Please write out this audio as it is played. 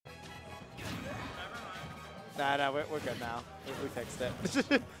Nah, we're good now. We fixed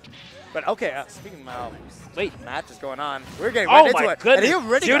it. But okay, speaking of match is going on. We're getting right into it. Goodness. And he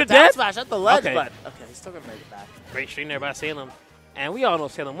already See got the down death? smash at the ledge, Okay. but okay, he's still gonna make it back. Great stream there by Salem. And we all know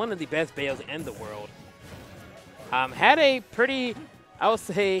Salem, one of the best Bayos in the world. Had a pretty, I would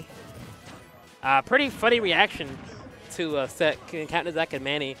say, pretty funny reaction to Captain Zach and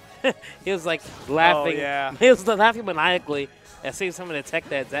Manny. He was like laughing. Oh, yeah. He was laughing maniacally at seeing some of the tech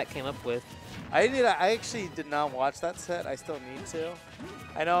that Zach came up with. I actually did not watch that set. I still need to.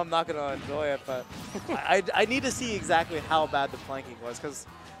 I know I'm not going to enjoy it, but I need to see exactly how bad the planking was, because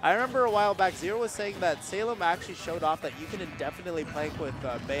I remember a while back, Zero was saying that Salem actually showed off that you can indefinitely plank with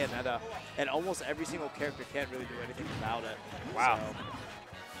Bayonetta, and almost every single character can't really do anything about it. Wow.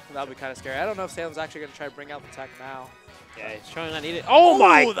 So that would be kind of scary. I don't know if Salem's actually going to try to bring out the tech now. Yeah, he's trying not needed. Oh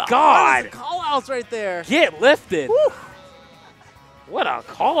my God! The call-outs right there. Get lifted. Woo. What a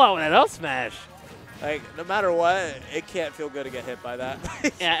call out with that up smash. Like, no matter what, it can't feel good to get hit by that.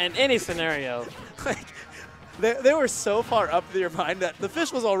 Yeah, in any scenario. Like, they were so far up in your mind that the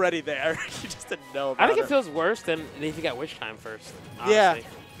fish was already there. You just didn't know about I think it feels worse than if you got Witch Time first. Honestly. Yeah,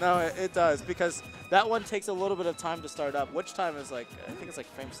 no, it does, because that one takes a little bit of time to start up. Witch Time is like, I think it's like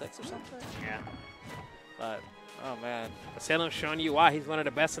frame 6 or something. Yeah. But, oh man. Salem's showing you why he's one of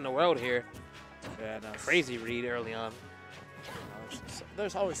the best in the world here. Yeah, no. Crazy read early on.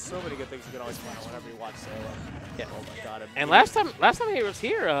 There's always so many good things you can always find out whenever you watch Salem. Yeah. Oh my God. And last time he was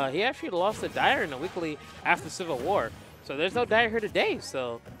here, he actually lost to Dyer in the weekly after Civil War. So there's no Dyer here today.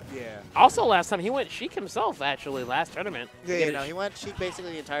 So yeah. Also last time he went Sheik himself actually last tournament. Yeah, no, he went Sheik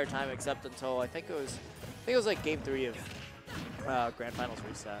basically the entire time except until I think it was like game 3 of Grand Finals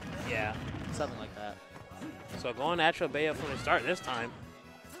reset. Yeah. Something like that. So going natural Bayo from the start this time.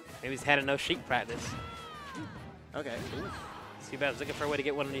 Maybe he's had a no Sheik practice. Okay. Seabass looking for a way to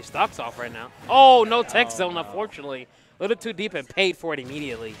get one of these stocks off right now. Oh, no tech zone, no. unfortunately. A little too deep and paid for it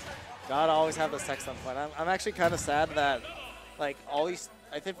immediately. Gotta always have this tech zone point. I'm actually kind of sad that, like, all these.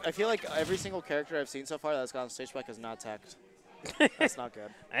 I feel like every single character I've seen so far that's gone stage spike is not teched. That's not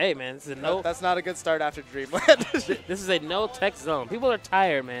good. Hey, man, this is a no. That's not a good start after Dreamland. This is a no tech zone. People are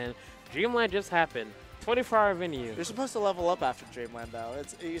tired, man. Dreamland just happened. 24-hour venue. You're supposed to level up after Dreamland, though.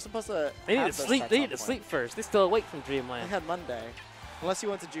 You're supposed to. They need to sleep. They need to sleep first. They're still awake from I Dreamland. had Monday, unless you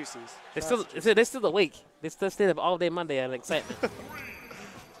went to Juicy's. They're still awake. They still stayed up all day Monday out of excitement.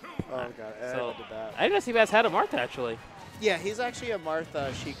 Oh god, So, I did that. I didn't see Seabass had a Marth actually. Yeah, he's actually a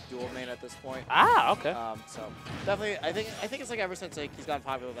Marth Sheik dual main at this point. Ah, okay. So definitely, I think it's like ever since like he's gotten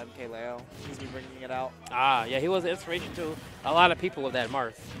popular with MK Leo, he's been bringing it out. Ah, yeah, he was an inspiration to a lot of people with that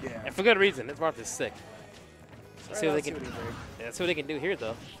Marth. Yeah. And for good reason. This Marth is sick. Let's See what they can. Yeah, see what they can do here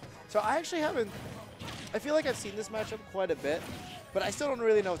though. So I actually haven't. I feel like I've seen this matchup quite a bit, but I still don't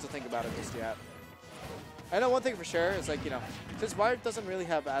really know what to think about it just yet. I know one thing for sure is like, you know, since Marth doesn't really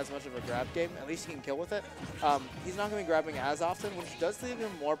have as much of a grab game, at least he can kill with it. He's not going to be grabbing as often, which does leave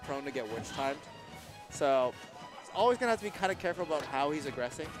him more prone to get witch timed. So he's always going to have to be kind of careful about how he's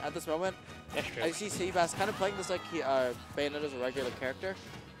aggressing at this moment. That's true. I see Seabass kind of playing this like Bayonetta's a regular character.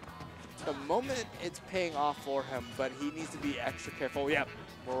 The moment it's paying off for him, but he needs to be extra careful. Yep,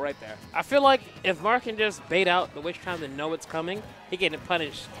 we're right there. I feel like if Marth can just bait out the witch time and know it's coming, he can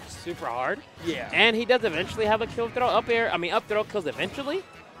punish super hard. Yeah. And he does eventually have a kill throw up air. I mean, up throw kills eventually.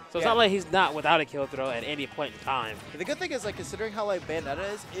 So it's not like he's not without a kill throw at any point in time. The good thing is, like, considering how like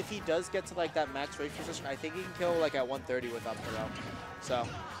Bayonetta is, if he does get to like that max range position, I think he can kill like at 130 with up throw. So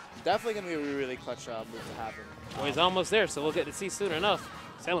definitely gonna be a really clutch move to have him. Well, he's almost there, so we'll get to see soon enough.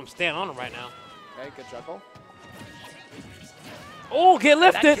 Salem stand on him right now. Okay, good juggle. Oh, get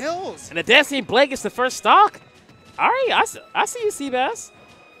lifted. That kills. And the Destiny Blade gets the first stock. All right, I see you, Seabass.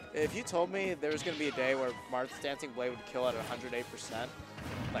 If you told me there was going to be a day where Marth's Dancing Blade would kill at 108%,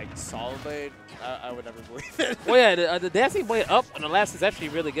 like solid, I would never believe it. Well, yeah, the Dancing Blade up on the last is actually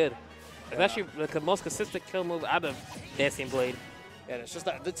really good. It's actually the most consistent kill move out of Dancing Blade. Yeah, it's just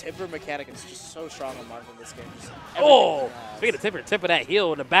that the tipper mechanic is just so strong on Marth in this game. Just Oh, speaking of tipper, tip of that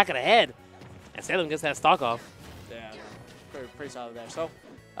heel in the back of the head. And Salem gets that stock off. Yeah, pretty solid there. So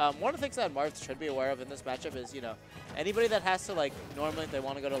one of the things that Marth should be aware of in this matchup is, you know, anybody that has to, like, normally if they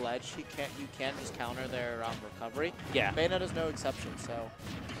want to go to ledge, you can't just counter their recovery. Yeah. Bayonetta's no exception. So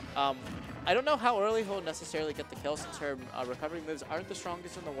I don't know how early he'll necessarily get the kill since her recovery moves aren't the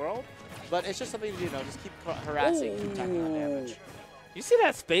strongest in the world, but it's just something to, you know, just keep harassing, keep attacking on damage. You see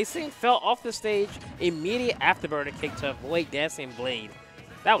that spacing? Fell off the stage, immediate afterburner kick to avoid Dancing Blade.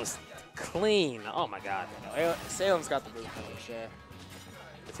 That was clean. Oh my god. Salem's got the move coverage, yeah.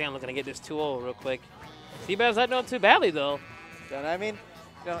 Salem looking to get this 2-0 real quick. Seabass not doing too badly though. You know what I mean?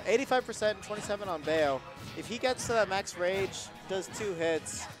 You know, 85% and 27 on Bayo. If he gets to that max rage, does 2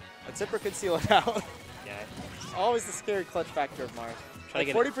 hits, a Tipper could seal it out. Yeah. It's always the scary clutch factor of Marth. Like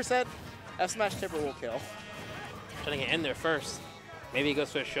 40%, F smash Tipper will kill. Trying to get in there first. Maybe he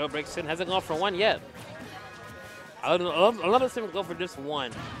goes for a show, breaks in. Hasn't gone for one yet. I love to see him go for just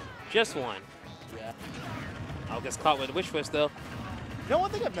one. Just one. Yeah. I'll get caught with a wish twist, though. You know,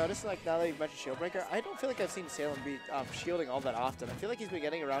 one thing I've noticed, like now that you've mentioned Shield Breaker, I don't feel like I've seen Salem be shielding all that often. I feel like he's been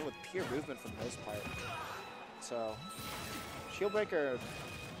getting around with pure movement for the most part. So, Shield Breaker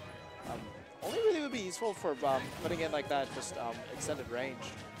only really would be useful for putting in like that just extended range.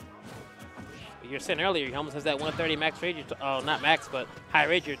 You were saying earlier, he almost has that 130 max rage. Oh, not max, but high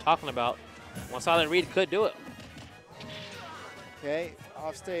rage you're talking about. One solid read could do it. Okay,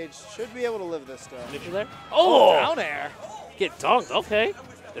 off stage should be able to live this though. Neutral there? Oh! Down air! Get dunked, okay.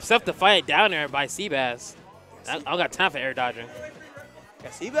 There's stuff to fight down there by Seabass. I don't got time for air dodging. Yeah,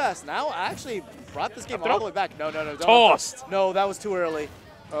 Seabass now actually brought this game all the way back. No, no, no. Tossed. No, that was too early.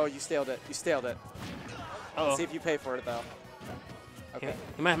 Oh, you staled it. You staled it. Uh-oh. Let's see if you pay for it though. Okay.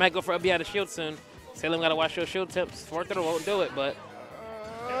 He might go for up out of shield soon. Salem gotta watch those shield tips. Fourth throw won't do it, but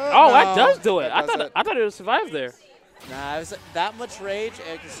no, that does do it. I thought it would survive there. Nah, it was that much rage,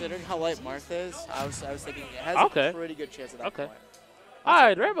 and considering how light Marth is, I was thinking it has a pretty good chance at that point. All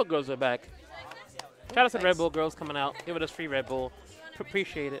right, Red Bull girls are back. Shout out to the Red Bull girls coming out, giving us free Red Bull.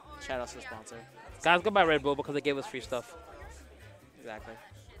 Appreciate it. Shout out to the sponsor. Guys, go buy Red Bull because they gave us free stuff. Exactly.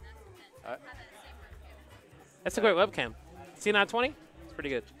 All right. That's a great webcam. C920? It's pretty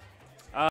good.